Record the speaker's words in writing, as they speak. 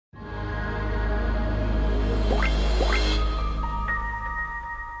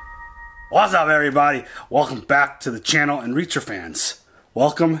What's up, everybody? Welcome back to the channel and Reacher fans.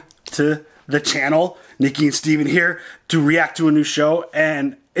 Welcome to the channel. Nikki and Steven here to react to a new show,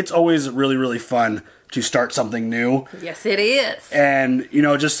 and it's always really fun to start something new. Yes, it is. And, you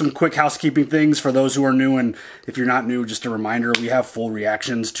know, just some quick housekeeping things for those who are new, and if you're not new, just a reminder, we have full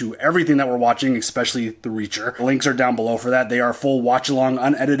reactions to everything that we're watching, especially the Reacher. Links are down below for that. They are full watch-along,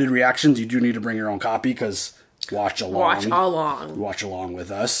 unedited reactions. You do need to bring your own copy, because watch along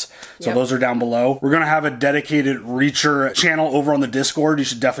with us. So those are down below. We're gonna have a dedicated Reacher channel over on the Discord. You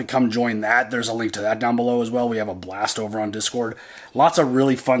should definitely come join that. There's a link to that down below as well. We have a blast over on Discord. Lots of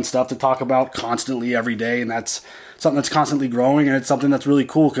really fun stuff to talk about constantly every day, and that's something that's constantly growing, and it's something that's really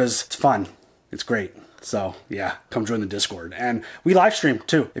cool because it's fun. It's great. So yeah, come join the Discord. And we live stream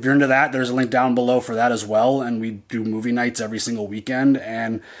too. If you're into that, there's a link down below for that as well. And we do movie nights every single weekend.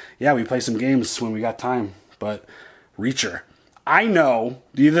 And yeah, we play some games when we got time. But Reacher, I know,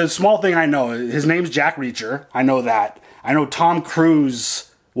 the small thing I know, his name's Jack Reacher. I know that. I know Tom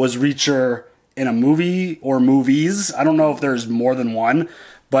Cruise was Reacher in a movie or movies. I don't know if there's more than one,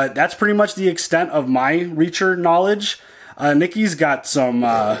 but that's pretty much the extent of my Reacher knowledge. Nikki's got some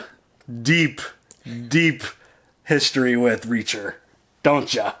deep history with Reacher,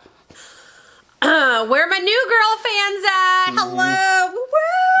 don't ya? Where my new girl fans at? Hello. Woo!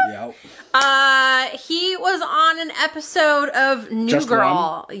 Yep. He was on an episode of New Just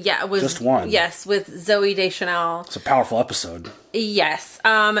Girl. One? Yeah, it was just one. Yes, with Zooey Deschanel. It's a powerful episode. Yes.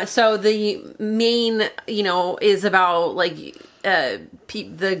 So the main, is about like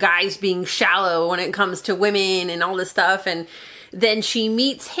the guys being shallow when it comes to women and all this stuff, and then she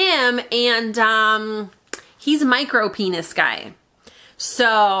meets him, and he's a micro penis guy.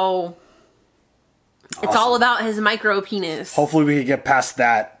 So it's all about his micro penis. Hopefully we can get past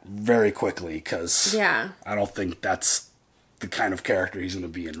that very quickly, because yeah, I don't think that's the kind of character he's going to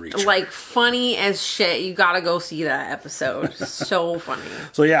be in Reacher. Like, funny as shit. You gotta go see that episode. So funny.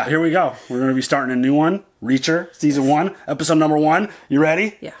 So yeah, here we go. We're going to be starting a new one. Reacher, season 1, episode number 1. You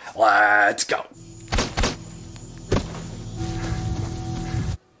ready? Yeah. Let's go.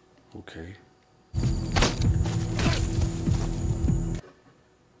 Okay.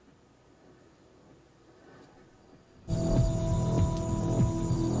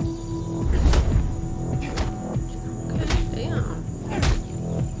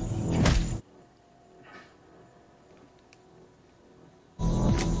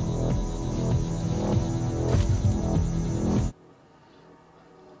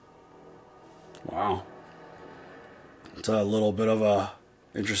 Wow. It's a little bit of a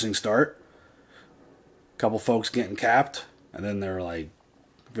interesting start. Couple folks getting capped, and then they're like,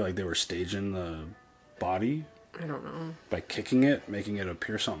 I feel like they were staging the body. I don't know. By kicking it, making it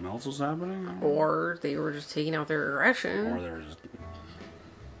appear something else was happening? Or they were just taking out their aggression. Or they were just...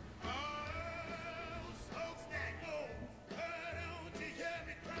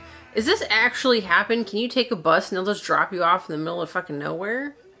 Is this actually happen? Can you take a bus and they'll just drop you off in the middle of fucking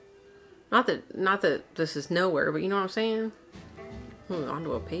nowhere? Not that this is nowhere, but you know what I'm saying? Ooh,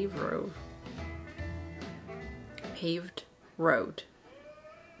 onto a paved road. Paved road.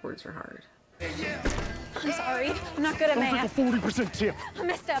 Words are hard. I'm sorry. I'm not good at math. Don't take a 40% tip. I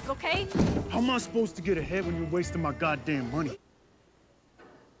messed up, okay? How am I supposed to get ahead when you're wasting my goddamn money?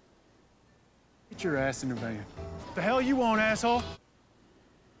 Get your ass in the van. The hell you want, asshole?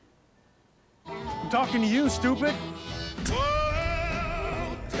 I'm talking to you, stupid.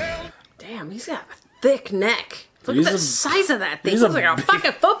 Damn, he's got a thick neck. Look at the size of that thing. He looks like a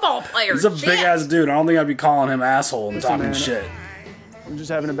fucking football player. He's a big ass dude. I don't think I'd be calling him asshole and talking man, shit. I'm just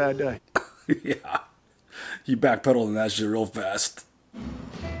having a bad day. Yeah. You backpedaling that shit real fast.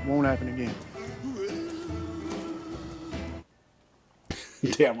 Won't happen again.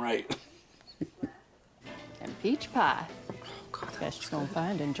 Damn right. And peach pie. Oh, God, Best you're gonna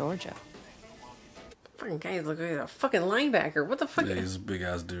find in Georgia. fucking guy looks like a fucking linebacker. What the fuck? Yeah, he's a big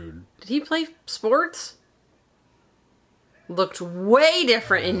ass dude. Did he play sports? Looked way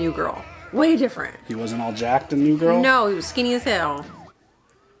different in New Girl. Way different. He wasn't all jacked in New Girl? No, he was skinny as hell.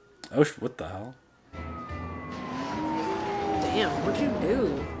 Oh, what the hell? Damn, what'd you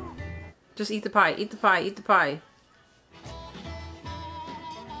do? Just eat the pie, eat the pie, eat the pie.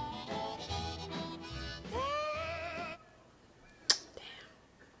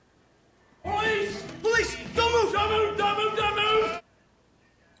 Police! Police! Don't move! Don't move! Don't move! Don't move!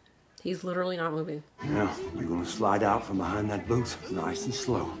 He's literally not moving. Now, you're gonna slide out from behind that booth, nice and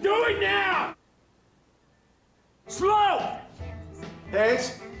slow. Do it now! Slow!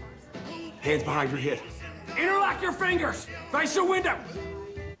 Hands! Hands behind your head. Interlock your fingers! Face the window!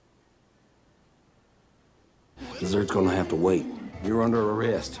 Dessert's gonna have to wait. You're under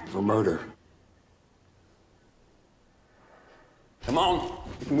arrest for murder. Come on.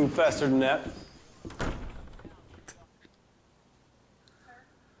 You can move faster than that.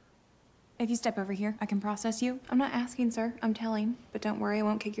 If you step over here, I can process you. I'm not asking, sir. I'm telling. But don't worry, I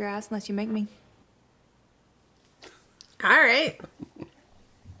won't kick your ass unless you make me. All right.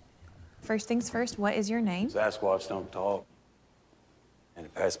 First things first, what is your name? Sasquatch don't talk. And a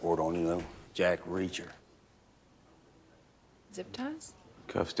passport on you, though. Jack Reacher. Zip ties?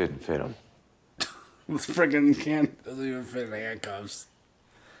 Cuffs didn't fit him. This friggin' can doesn't even fit in handcuffs.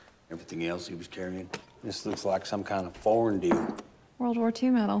 Everything else he was carrying, this looks like some kind of foreign deal. World War II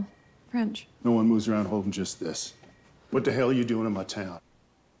medal. French. No one moves around holding just this. What the hell are you doing in my town?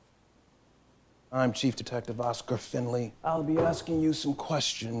 I'm Chief Detective Oscar Finley. I'll be asking you some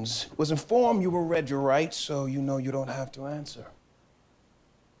questions. Was informed you were read your rights, so you know you don't have to answer.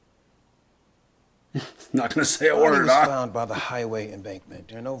 Not gonna say a Body word, was huh? found by the highway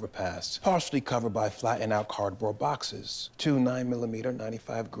embankment, an overpass, partially covered by flattened out cardboard boxes. 2 9mm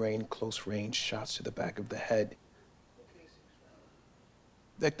 95 grain close range shots to the back of the head.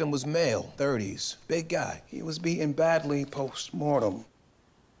 Victim was male, 30s, big guy. He was beaten badly post-mortem.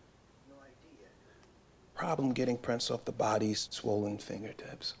 Problem getting prints off the body's swollen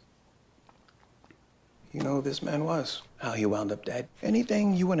fingertips. You know who this man was? How he wound up dead?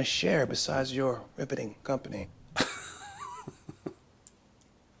 Anything you want to share besides your riveting company?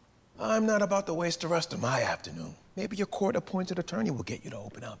 I'm not about to waste the rest of my afternoon. Maybe your court-appointed attorney will get you to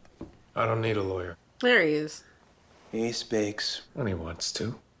open up. I don't need a lawyer. There he is. He speaks. When he wants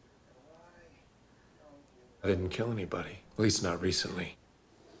to. I didn't kill anybody. At least not recently.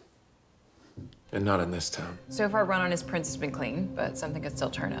 And not in this town. So far, run on his prints has been clean, but something could still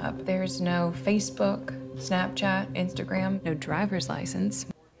turn up. There's no Facebook, Snapchat, Instagram, no driver's license.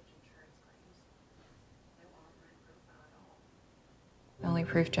 The only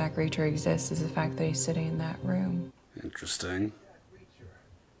proof Jack Reacher exists is the fact that he's sitting in that room. Interesting.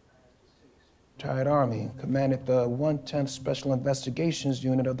 Retired Army, commanded the 110th Special Investigations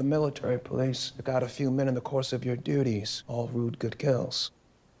Unit of the military police. You got a few men in the course of your duties, all rude good kills.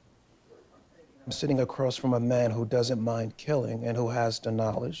 I'm sitting across from a man who doesn't mind killing and who has the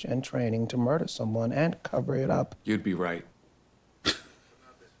knowledge and training to murder someone and cover it up. You'd be right.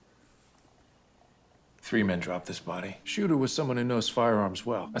 3 men dropped this body. Shooter was someone who knows firearms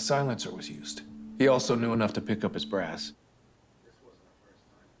well. A silencer was used. He also knew enough to pick up his brass.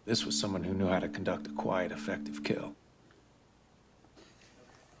 This was someone who knew how to conduct a quiet, effective kill.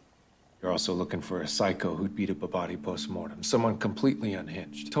 You're also looking for a psycho who'd beat up a body post-mortem. Someone completely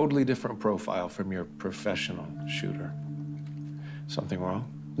unhinged. Totally different profile from your professional shooter. Something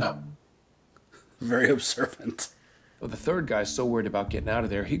wrong? No. Very observant. Well, the third guy's so worried about getting out of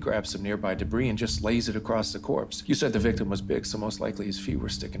there, he grabs some nearby debris and just lays it across the corpse. You said the victim was big, so most likely his feet were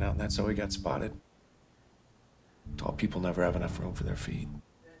sticking out, and that's how he got spotted. Tall people never have enough room for their feet.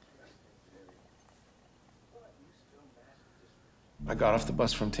 I got off the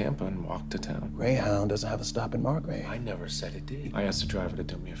bus from Tampa and walked to town. Greyhound doesn't have a stop in Margrave. I never said it did. I asked the driver to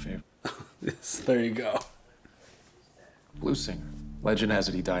do me a favor. Yes, there you go. Blues singer. Legend has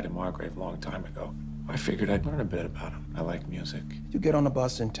it he died in Margrave a long time ago. I figured I'd learn a bit about him. I like music. You get on a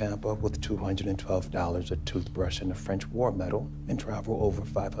bus in Tampa with $212, a toothbrush, and a French war medal, and travel over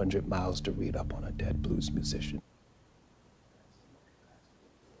 500 miles to read up on a dead blues musician.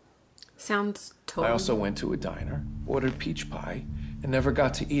 Sounds totally... I also went to a diner, ordered peach pie, and never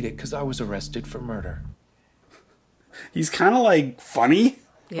got to eat it because I was arrested for murder. He's kind of like funny,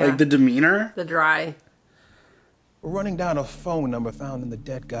 Yeah. like the demeanor. The dry. We're running down a phone number found in the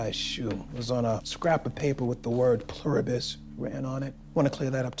dead guy's shoe. It was on a scrap of paper with the word pluribus written on it. Want to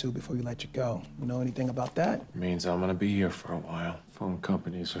clear that up too before you let you go. You know anything about that? It means I'm gonna be here for a while. Phone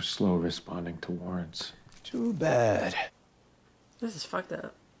companies are slow responding to warrants. Too bad. This is fucked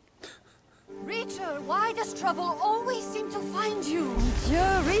up. Reacher, why does trouble always seem to find you?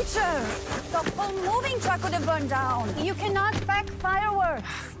 Dear Reacher, the whole moving truck would have burned down. You cannot pack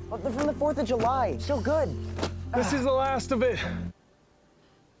fireworks. But they're from the 4th of July. Still good. This is the last of it.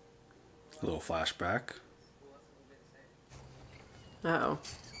 A little flashback. Uh-oh.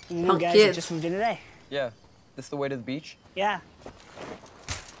 You new Punk guys kids. that just moved in today? Yeah. This the way to the beach? Yeah.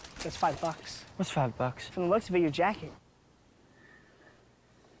 That's $5. What's $5? From the looks of it, your jacket.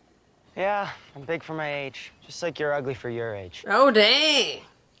 Yeah, I'm big for my age. Just like you're ugly for your age. Oh, dang.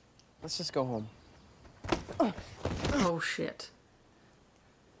 Let's just go home. Oh, shit.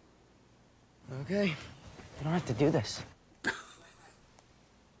 Okay. You don't have to do this.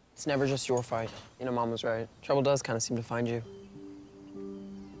 It's never just your fight. You know, Mom was right. Trouble does kind of seem to find you.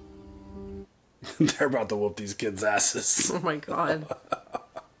 They're about to whoop these kids' asses. Oh my god.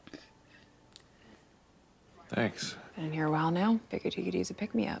 Thanks. Been in here a while now. Figured you could use a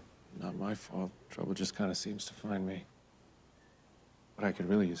pick-me-up. Not my fault. Trouble just kind of seems to find me. What I could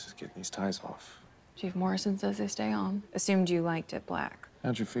really use is getting these ties off. Chief Morrison says they stay on. Assumed you liked it black.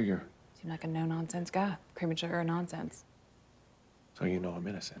 How'd you figure? Seemed like a no-nonsense guy. Cream and sugar nonsense. So you know I'm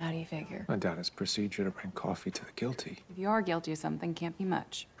innocent. How do you figure? I doubt it's procedure to bring coffee to the guilty. If you are guilty of something, can't be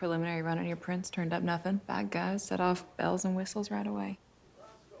much. Preliminary run on your prints turned up nothing. Bad guys set off bells and whistles right away.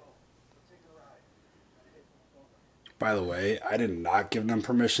 By the way, I did not give them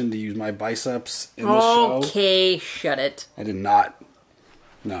permission to use my biceps in the show. Okay, shut it. I did not.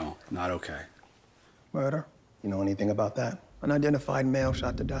 No, not okay. Murder? You know anything about that? Unidentified male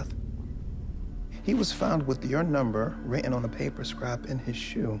shot to death. He was found with your number written on a paper scrap in his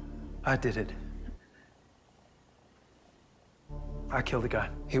shoe. I did it. I killed the guy.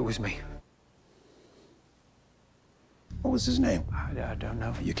 It was me. What was his name? I don't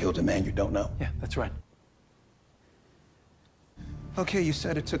know. You killed a man you don't know? Yeah, that's right. Okay, you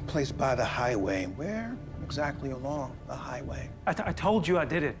said it took place by the highway. Where exactly along the highway? I told you I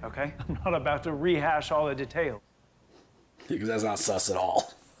did it, okay? I'm not about to rehash all the details. Because that's not sus at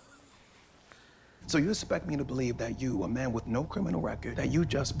all. So you expect me to believe that you, a man with no criminal record, that you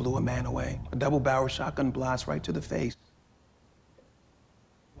just blew a man away? A double-barrel shotgun blast right to the face.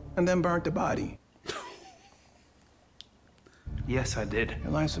 And then burnt the body. Yes, I did.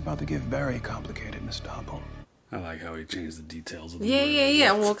 Your life's about to get very complicated, Mr. Hubble. I like how he changed the details of the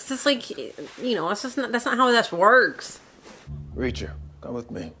Yeah. Well, it's just like, you know, that's not how this works. Reacher, come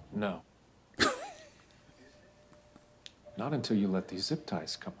with me. No. Not until you let these zip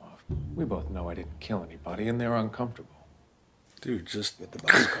ties come off. We both know I didn't kill anybody, and they're uncomfortable. Dude, just get the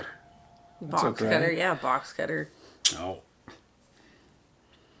box cutter. Box okay. cutter, yeah, box cutter. No.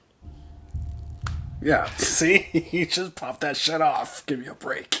 Yeah, see? You just pop that shit off. Give me a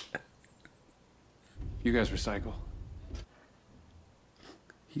break. You guys recycle.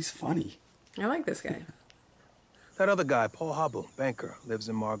 He's funny. I like this guy. That other guy, Paul Hubble, banker, lives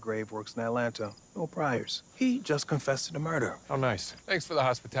in Margrave, works in Atlanta. No priors. He just confessed to the murder. Oh, nice. Thanks for the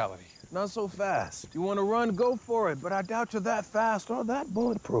hospitality. Not so fast. If you want to run, go for it, but I doubt you're that fast or that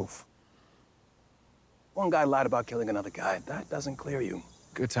bulletproof. One guy lied about killing another guy. That doesn't clear you.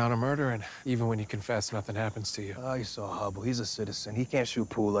 Good town of murder, and even when you confess, nothing happens to you. Oh, you saw Hubble. He's a citizen. He can't shoot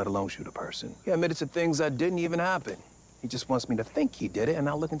pool, let alone shoot a person. He admitted to things that didn't even happen. He just wants me to think he did it and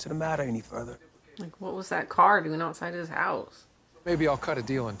not look into the matter any further. Like, what was that car doing outside his house? Maybe I'll cut a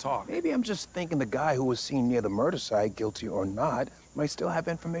deal and talk. Maybe I'm just thinking the guy who was seen near the murder site, guilty or not, might still have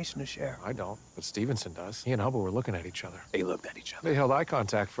information to share. I don't, but Stevenson does. He and Hubble were looking at each other. They looked at each other. They held eye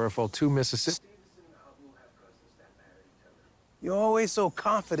contact for a full 2 Mississippi. You're always so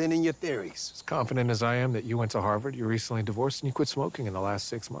confident in your theories. As confident as I am that you went to Harvard, you're recently divorced, and you quit smoking in the last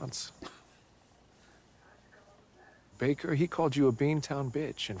 6 months. Baker, he called you a beantown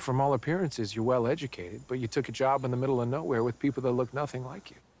bitch, and from all appearances, you're well-educated, but you took a job in the middle of nowhere with people that look nothing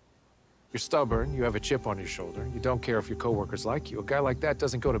like you. You're stubborn, you have a chip on your shoulder, you don't care if your coworkers like you. A guy like that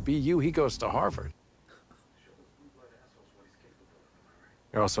doesn't go to BU, he goes to Harvard.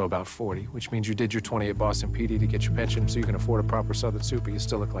 You're also about 40, which means you did your 20 at Boston PD to get your pension so you can afford a proper Southern suit, but you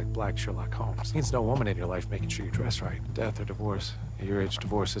still look like Black Sherlock Holmes. Means no woman in your life making sure you dress right. Death or divorce. At your age,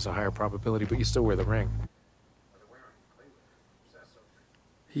 divorce is a higher probability, but you still wear the ring.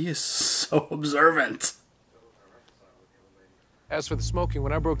 He is so observant. As for the smoking,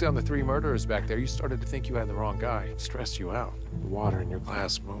 when I broke down the 3 murderers back there, you started to think you had the wrong guy. It stressed you out. The water in your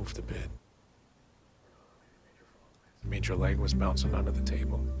glass moved a bit. It made your leg was bouncing under the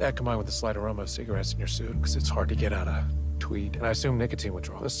table. That combined with the slight aroma of cigarettes in your suit, because it's hard to get out of tweed. And I assume nicotine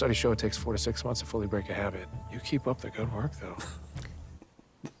withdrawal. The studies show it takes 4 to 6 months to fully break a habit. You keep up the good work, though.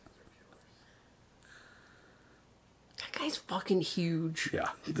 That guy's fucking huge. Yeah,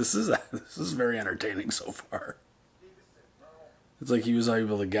 this is very entertaining so far. It's like he was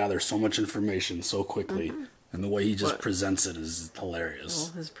able to gather so much information so quickly, and the way he just presents it is hilarious.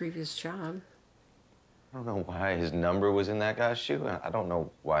 Well, his previous job. I don't know why his number was in that guy's shoe. I don't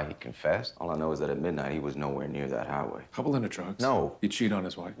know why he confessed. All I know is that at midnight, he was nowhere near that highway. Hubble into drugs? No. He cheat on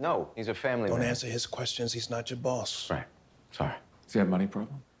his wife? No, he's a family man. Don't answer his questions. He's not your boss. Right. Sorry. Does he have a money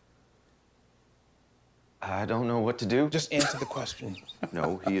problem? I don't know what to do. Just answer the question.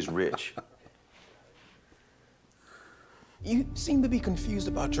 No, he is rich. You seem to be confused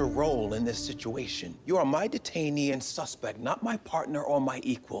about your role in this situation. You are my detainee and suspect, not my partner or my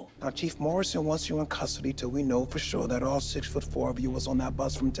equal. Now, Chief Morrison wants you in custody till we know for sure that all 6'4" of you was on that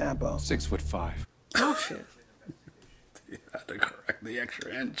bus from Tampa. 6'5". Oh, shit. You had to correct the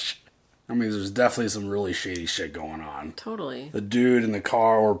extra inch. I mean, there's definitely some really shady shit going on. Totally. The dude in the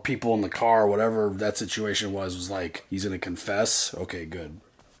car, or people in the car, whatever that situation was like, he's gonna confess. Okay, good.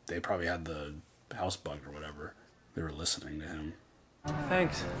 They probably had the house bugged or whatever. They were listening to him.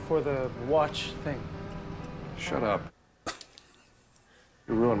 Thanks for the watch thing. Shut up.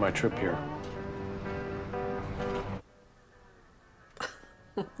 You ruined my trip here.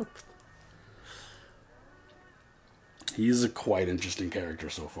 He's a quite interesting character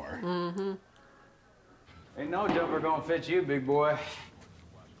so far. Mm-hmm. Ain't no jumper gonna fit you, big boy.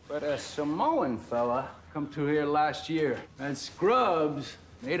 But a Samoan fella come through here last year. And Scrubs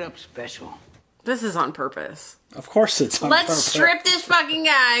made up special. This is on purpose. Of course it's on Let's purpose. strip this fucking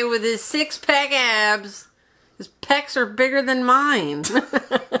guy with his 6-pack abs. His pecs are bigger than mine.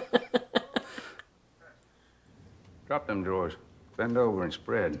 Drop them drawers. Bend over and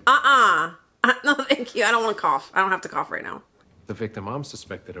spread. No, thank you. I don't want to cough. I don't have to cough right now. The victim I'm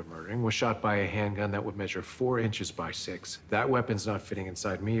suspected of murdering was shot by a handgun that would measure 4 inches by 6. That weapon's not fitting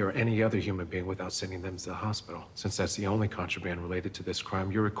inside me or any other human being without sending them to the hospital. Since that's the only contraband related to this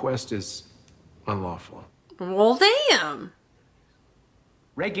crime, your request is unlawful. Well, damn.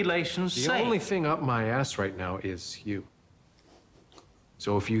 Regulations The say. only thing up my ass right now is you.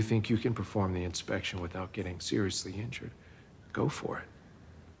 So if you think you can perform the inspection without getting seriously injured, go for it.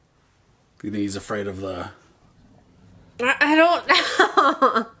 Do you think he's afraid of the... I don't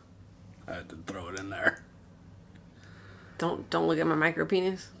know. I had to throw it in there. Don't look at my micro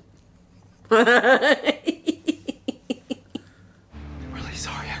penis. I'm really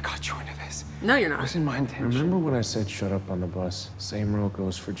sorry I got you into this. No, you're not. Wasn't my intention. Remember when I said shut up on the bus? Same rule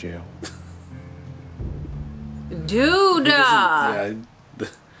goes for jail. Dude! Yeah,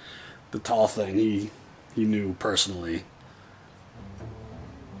 the tall thing, he knew personally.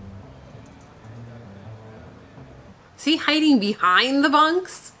 Is he hiding behind the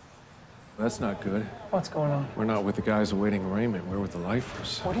bunks? That's not good. What's going on? We're not with the guys awaiting arraignment. We're with the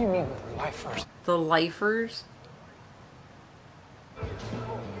lifers. What do you mean, lifers? The lifers?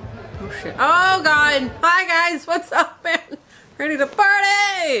 Oh, shit. Oh, God. Hi, guys. What's up, man? Ready to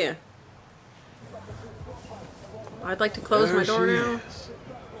party? I'd like to close my door now.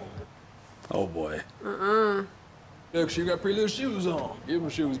 Oh, boy. Look, she got pretty little shoes on. Give him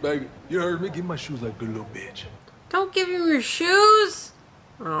shoes, baby. You heard me. Give my shoes like a good little bitch. Don't give him your shoes.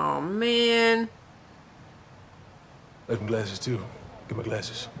 Oh, man. Like my glasses, too. Get my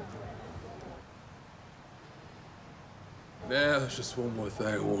glasses. Now, there's just one more thing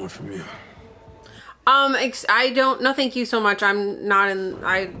I want from you. I don't, no thank you so much. I'm not in,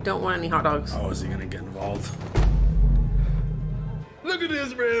 I don't want any hot dogs. Oh, is he gonna get involved? Look at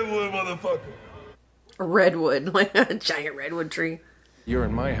this redwood motherfucker. A redwood, like a giant redwood tree. You're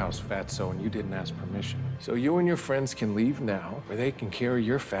in my house, fatso, and you didn't ask permission. So you and your friends can leave now, or they can carry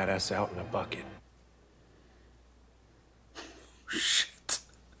your fat ass out in a bucket. Shit.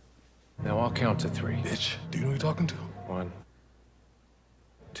 Now I'll count to 3. Bitch, do you know who you're talking to? 1,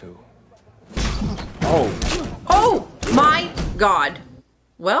 2. Oh. Oh my God.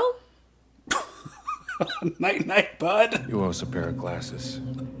 Well? Night, night, bud. You owe us a pair of glasses.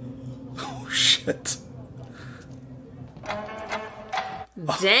 Oh, shit.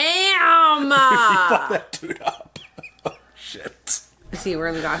 Damn! He fucked that dude up. Oh, shit. Is he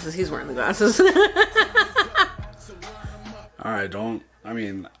wearing the glasses? He's wearing the glasses. Alright, I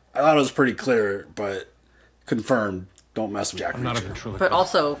mean, I thought it was pretty clear, but confirmed, don't mess with Jack I'm not a Reacher. ventriloquist. But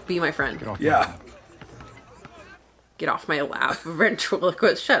also, be my friend. Get off Yeah. my lap. Get off my lap,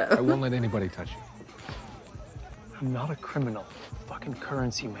 ventriloquist. Shut up. I won't let anybody touch you. I'm not a criminal. Fucking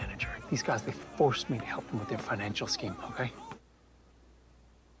currency manager. These guys, they forced me to help them with their financial scheme, okay?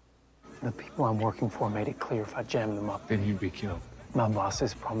 The people I'm working for made it clear if I jam them up. Then you'd be killed. My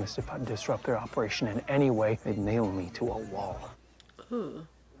bosses promised if I disrupt their operation in any way, they'd nail me to a wall. Ooh.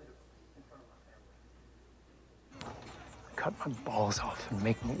 Cut my balls off and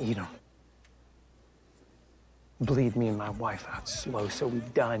make me eat them. Bleed me and my wife out slow so we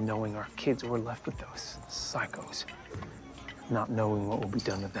die knowing our kids were left with those psychos. Not knowing what will be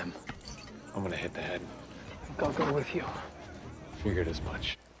done to them. I'm gonna hit the head. I'll go with you. Figured as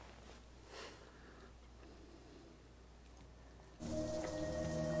much.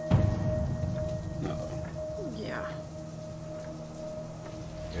 Yeah.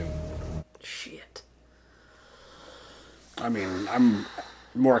 Shit. I mean, I'm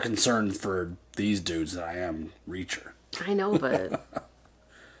more concerned for these dudes than I am Reacher. I know, but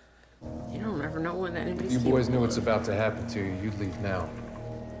you don't ever know when anybody's You capable. boys knew what's about to happen to you. You'd leave now.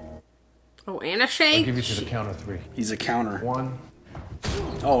 Oh, and a I'll shake? give you to the count of 3. He's a counter. 1.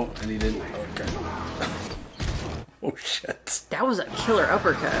 Oh, and he didn't. Okay. Oh, shit. That was a killer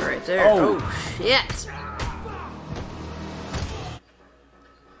uppercut right there. Oh. Oh shit.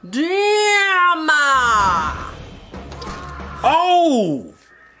 Damn! Oh!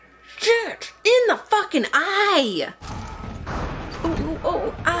 Shit! In the fucking eye!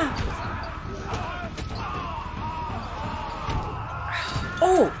 Ah!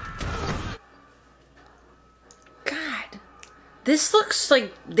 Oh! God. This looks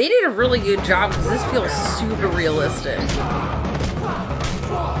like they did a really good job because this feels super realistic.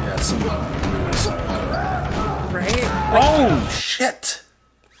 Yeah, some right? Oh, shit!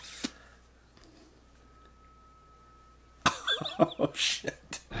 Oh,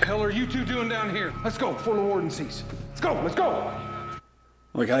 shit. The hell are you two doing down here? Let's go before the warden sees. Let's go, let's go!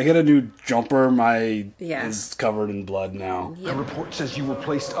 Like, I get a new jumper. My Yeah. is covered in blood now. The report says you were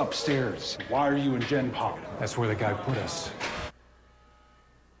placed upstairs. Why are you in Gen Pop? That's where the guy put us.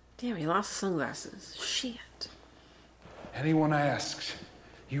 Damn, he lost his sunglasses. Shit. Anyone asks,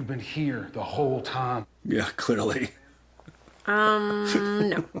 you've been here the whole time. Yeah, clearly.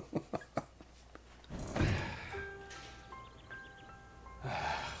 No.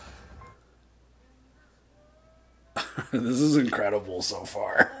 This is incredible so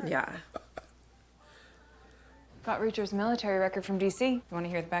far. Yeah. Got Reacher's military record from DC. You want to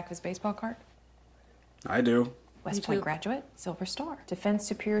hear the back of his baseball card? I do. West Point graduate, Silver Star. Defense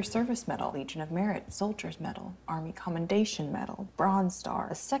Superior Service Medal, Legion of Merit, Soldier's Medal, Army Commendation Medal, Bronze Star,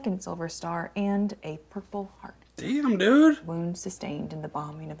 a second Silver Star, and a Purple Heart. Damn, dude. Wounds sustained in the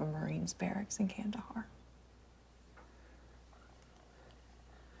bombing of a Marines barracks in Kandahar.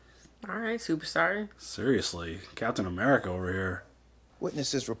 All right, superstar. Seriously, Captain America over here.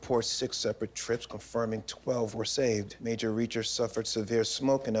 Witnesses report 6 separate trips confirming 12 were saved. Major Reacher suffered severe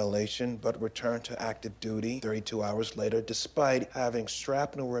smoke inhalation but returned to active duty 32 hours later despite having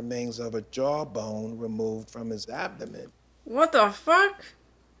shrapnel remains of a jawbone removed from his abdomen. What the fuck?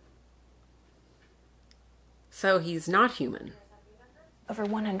 So he's not human. Over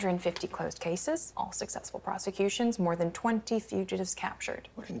 150 closed cases, all successful prosecutions, more than 20 fugitives captured.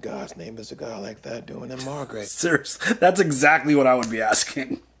 What in God's name is a guy like that doing in Margrave? Seriously, that's exactly what I would be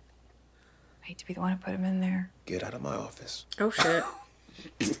asking. I hate to be the one to put him in there. Get out of my office. Oh shit.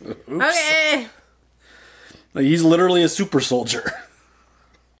 Oops. Okay. Like, he's literally a super soldier.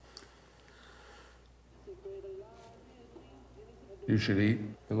 You should eat.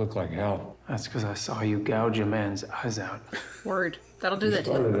 You look like hell. That's because I saw you gouge a man's eyes out. Word. That'll do that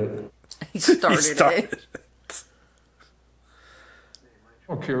to Started him. it. He started it.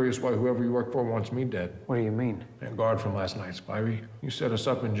 I'm curious why whoever you work for wants me dead. What do you mean? Thank God from last night, Spivey. You set us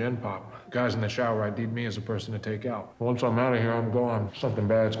up in Gen Pop. Guys in the shower ID'd me as a person to take out. Once I'm out of here, I'm gone. Something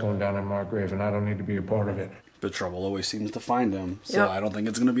bad's going down in Margrave, and I don't need to be a part of it. But trouble always seems to find him, so Yep. I don't think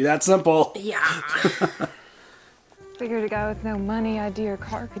it's going to be that simple. Yeah. Figured a guy with no money, ID, or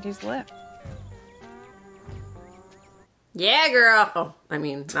car could use Lyft. Yeah, girl. Oh, I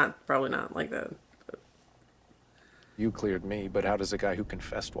mean, probably not like that. You cleared me, but how does a guy who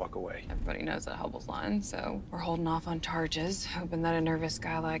confessed walk away? Everybody knows that Hubble's lying, so we're holding off on charges, hoping that a nervous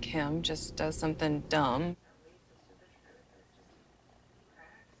guy like him just does something dumb.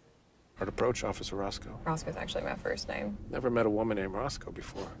 Hard approach, Officer Roscoe. Roscoe's actually my first name. Never met a woman named Roscoe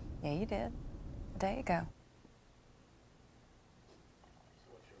before. Yeah, you did. A day ago.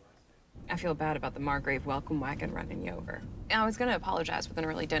 I feel bad about the Margrave welcome wagon running you over. I was gonna apologize with an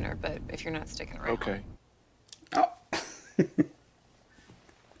early dinner, but if you're not sticking around. Okay.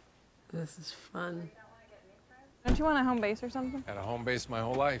 This is fun. Don't you want a home base or something? Had a home base my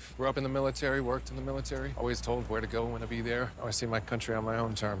whole life. Grew up in the military, worked in the military. Always told where to go, when to be there. Always see my country on my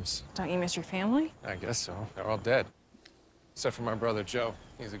own terms. Don't you miss your family? I guess so. They're all dead. Except for my brother, Joe.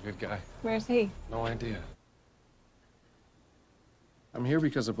 He's a good guy. Where's he? No idea. I'm here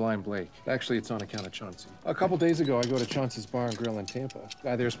because of Blind Blake. Actually, it's on account of Chauncey. A couple days ago, I go to Chauncey's Bar and Grill in Tampa.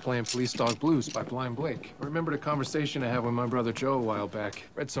 Guy there's playing Police Dog Blues by Blind Blake. I remembered a conversation I had with my brother Joe a while back.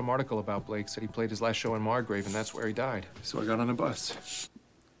 Read some article about Blake, said he played his last show in Margrave, and that's where he died. So I got on a bus.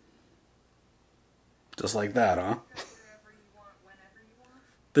 Just like that, huh?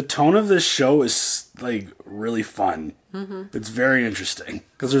 The tone of this show is, like, really fun. Mm-hmm. It's very interesting.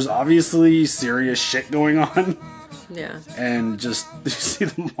 Because there's obviously serious shit going on. Yeah. And just, you see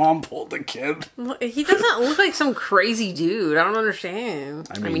the mom pull the kid. He doesn't look like some crazy dude. I don't understand.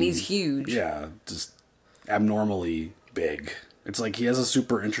 I mean, he's huge. Yeah, just abnormally big. It's like he has a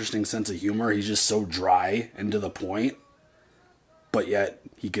super interesting sense of humor. He's just so dry and to the point. But yet,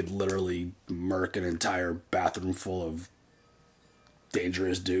 he could literally murk an entire bathroom full of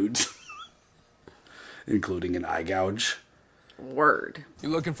dangerous dudes. Including an eye gouge. Word. You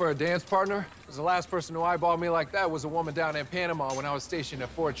looking for a dance partner? Because the last person who eyeballed me like that was a woman down in Panama when I was stationed at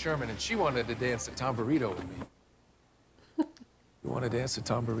Fort Sherman, and she wanted to dance the Tamburrito with me. You want to dance the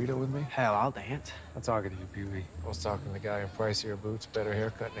Tamburrito with me? Hell, I'll dance. I'm talking to you, Pee-wee. I was talking to the guy in pricier boots, better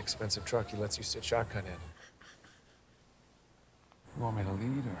haircut, and expensive truck he lets you sit shotgun in. You want me to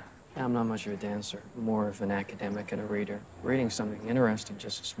lead, or? I'm not much of a dancer, more of an academic and a reader. Reading something interesting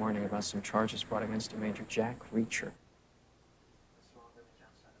just this morning about some charges brought against a Major Jack Reacher.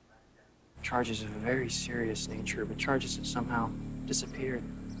 Charges of a very serious nature, but charges that somehow disappeared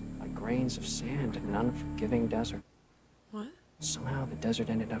like grains of sand in an unforgiving desert. What? Somehow the desert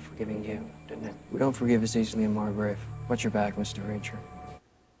ended up forgiving you, didn't it? We don't forgive as easily in Margrave. What's your back, Mr. Reacher?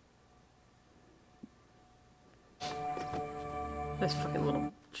 This fucking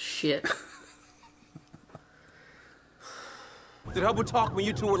little shit. Did Hubble talk when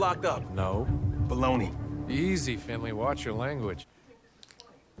you two were locked up? No. Baloney. Easy, Finley. Watch your language.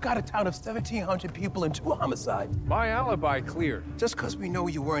 Got a town of 1,700 people and 2 homicides. My alibi cleared. Just because we know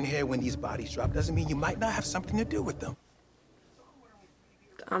you weren't here when these bodies dropped doesn't mean you might not have something to do with them.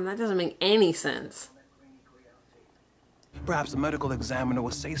 That doesn't make any sense. Perhaps the medical examiner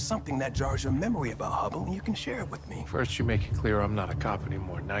will say something that jars your memory about Hubble, and you can share it with me. First, you make it clear I'm not a cop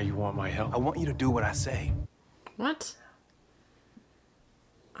anymore. Now you want my help. I want you to do what I say. What?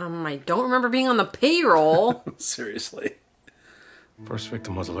 I don't remember being on the payroll. Seriously. First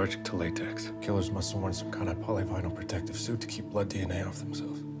victim was allergic to latex. Killers must have worn some kind of polyvinyl protective suit to keep blood DNA off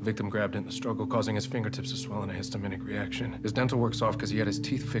themselves. Victim grabbed it in the struggle, causing his fingertips to swell in a histaminic reaction. His dental works off because he had his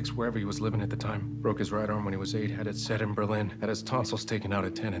teeth fixed wherever he was living at the time. Broke his right arm when he was 8, had it set in Berlin, had his tonsils taken out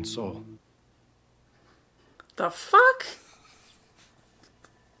at 10 in Seoul. The fuck?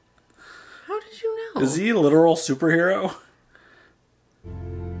 How did you know? Is he a literal superhero?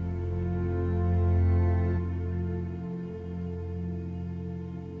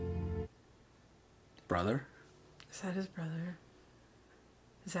 Brother? Is that his brother?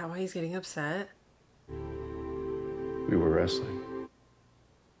 Is that why he's getting upset? We were wrestling.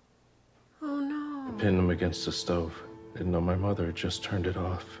 Oh no. I pinned him against the stove. Didn't know my mother had just turned it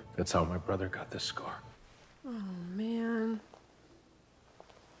off. That's how my brother got this scar. Oh man.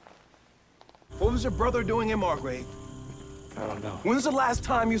 What was your brother doing in Margrave? I don't know. When's the last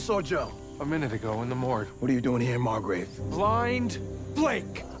time you saw Joe? A minute ago in the morgue. What are you doing here in Margrave? Blind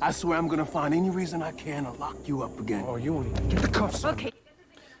Blake! I swear I'm gonna find any reason I can to lock you up again. Oh, you won't even get the cuffs on. Okay.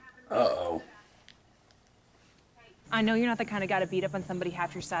 Uh-oh. I know you're not the kind of guy to beat up on somebody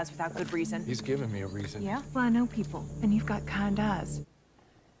half your size without good reason. He's giving me a reason. Yeah? Well, I know people, and you've got kind eyes.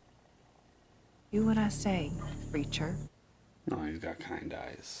 Do what I say, Reacher. No, he's got kind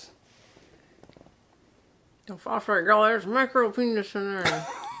eyes. Don't fall for it, girl. There's micro penis in there.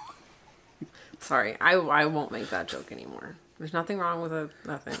 Sorry, I won't make that joke anymore. There's nothing wrong with it.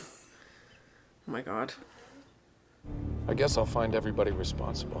 Nothing. Oh my god. I guess I'll find everybody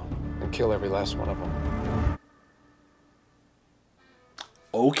responsible and kill every last one of them.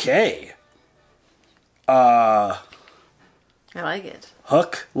 Okay. I like it.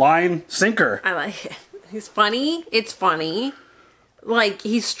 Hook, line, sinker. I like it. He's funny. It's funny. Like,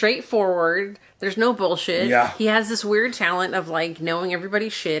 he's straightforward. There's no bullshit. Yeah. He has this weird talent of, like, knowing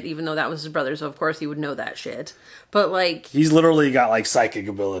everybody's shit, even though that was his brother, so of course he would know that shit. But, like... He's literally got, like, psychic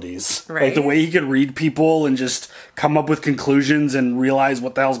abilities. Right? Like, the way he can read people and just come up with conclusions and realize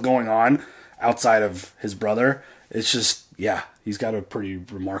what the hell's going on outside of his brother. It's just, yeah, he's got a pretty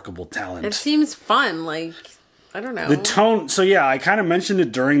remarkable talent. It seems fun, like... I don't know. The tone... So, yeah, I kind of mentioned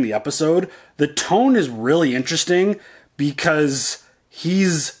it during the episode. The tone is really interesting because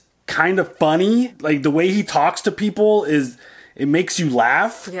he's kind of funny. Like, the way he talks to people is... It makes you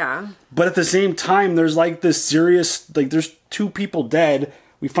laugh. Yeah. But at the same time, there's, like, this serious... Like, there's 2 people dead.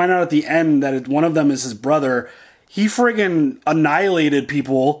 We find out at the end that one of them is his brother. He friggin' annihilated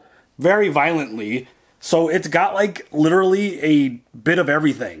people very violently. So it's got, like, literally a bit of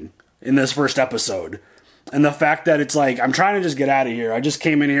everything in this first episode. And the fact that it's like, I'm trying to just get out of here. I just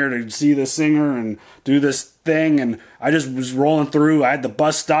came in here to see this singer and do this thing. And I just was rolling through. I had the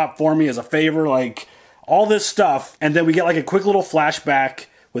bus stop for me as a favor. Like, all this stuff. And then we get like a quick little flashback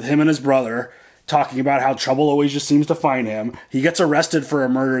with him and his brother talking about how trouble always just seems to find him. He gets arrested for a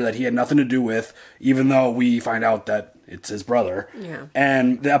murder that he had nothing to do with, even though we find out that it's his brother. Yeah.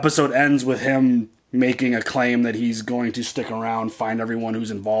 And the episode ends with him making a claim that he's going to stick around, find everyone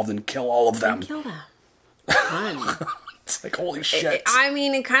who's involved, and kill all of them. And kill them. Fun. It's like, holy shit. I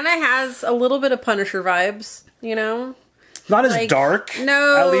mean, it kind of has a little bit of Punisher vibes, you know? Not as like, dark.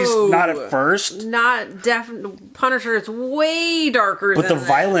 No. At least not at first. Not definitely. Punisher is way darker But than the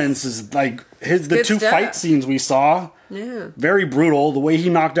violence is like the good 2 stuff. fight scenes we saw. Yeah. Very brutal. The way he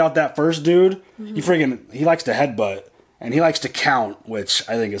knocked out that first dude, he likes to headbutt, and he likes to count, which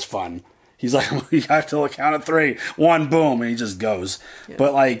I think is fun. He's like, you have to count at 3, 1, boom, and he just goes. Yeah.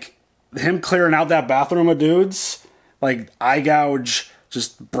 But like, him clearing out that bathroom of dudes, like eye gouge,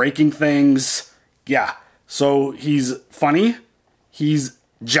 just breaking things. Yeah. So he's funny, he's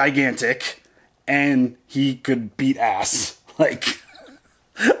gigantic, and he could beat ass. Like,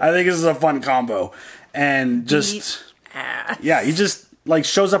 I think this is a fun combo. And just, yeah, he just like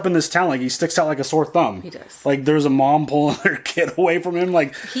shows up in this town, like he sticks out like a sore thumb. He does. Like there's a mom pulling their kid away from him.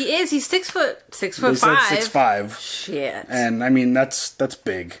 Like he's 6 foot 5. 6'5". Shit. And I mean that's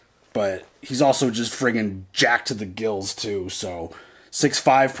big, but he's also just friggin' jacked to the gills too. So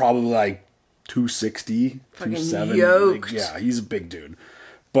 6'5", probably like 260, 270. Yoked. Like, yeah, he's a big dude.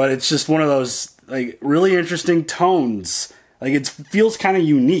 But it's just one of those like really interesting tones. Like it feels kind of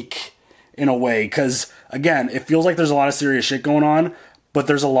unique in a way, because again, it feels like there's a lot of serious shit going on, but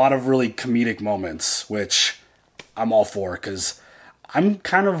there's a lot of really comedic moments, which I'm all for, because I'm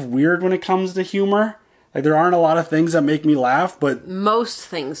kind of weird when it comes to humor. Like there aren't a lot of things that make me laugh, but most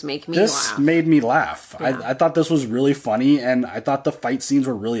things make me laugh. This made me laugh. Yeah. I thought this was really funny, and I thought the fight scenes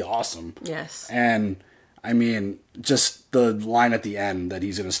were really awesome. Yes. And I mean, just the line at the end that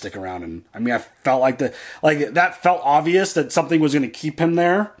he's going to stick around, and I mean, I felt like that felt obvious that something was going to keep him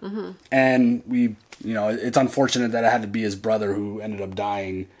there, and it's unfortunate that it had to be his brother who ended up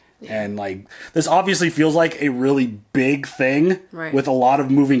dying. Yeah. And like this obviously feels like a really big thing with a lot of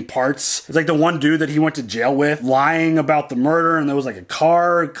moving parts. It's like the one dude that he went to jail with lying about the murder, and there was like a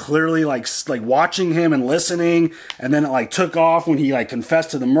car clearly like watching him and listening, and then it like took off when he like confessed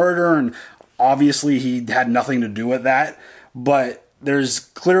to the murder, and obviously he had nothing to do with that. But there's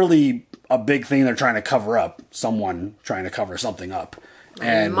clearly a big thing they're trying to cover up. Someone trying to cover something up,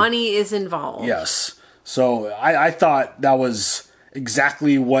 and money is involved. Yes. So I thought that was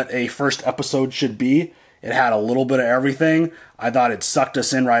exactly what a first episode should be. It had a little bit of everything. I thought it sucked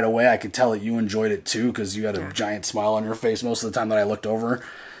us in right away. I could tell that you enjoyed it too, because you had a giant smile on your face most of the time that I looked over.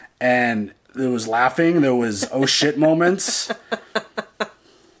 And there was laughing. There was oh shit moments.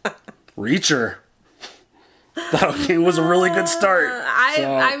 Reacher. That was a really good start.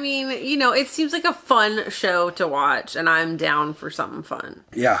 I mean, it seems like a fun show to watch, and I'm down for something fun.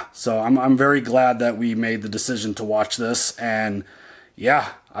 Yeah, so I'm very glad that we made the decision to watch this, and yeah,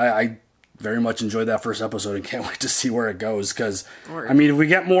 I very much enjoyed that first episode and can't wait to see where it goes, because, I mean, if we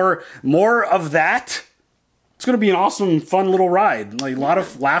get more of that, it's going to be an awesome, fun little ride. Like, a lot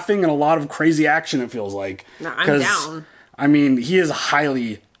of laughing and a lot of crazy action, it feels like. No, I'm down. I mean, he is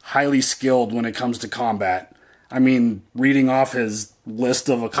highly, highly skilled when it comes to combat. I mean, reading off his list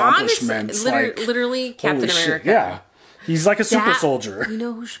of accomplishments. Honestly, literally Captain America. Shit, yeah. He's like a super soldier. You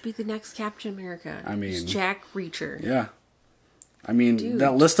know who should be the next Captain America? I mean, it's Jack Reacher. Yeah. I mean, dude,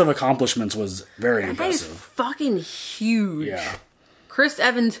 that list of accomplishments was very impressive. That is fucking huge. Yeah. Chris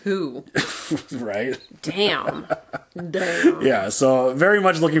Evans who? Right? Damn. Yeah, so very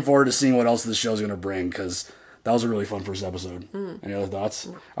much looking forward to seeing what else this show's going to bring, because that was a really fun first episode. Any other thoughts?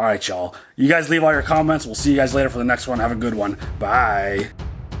 All right, y'all. You guys leave all your comments. We'll see you guys later for the next one. Have a good one. Bye.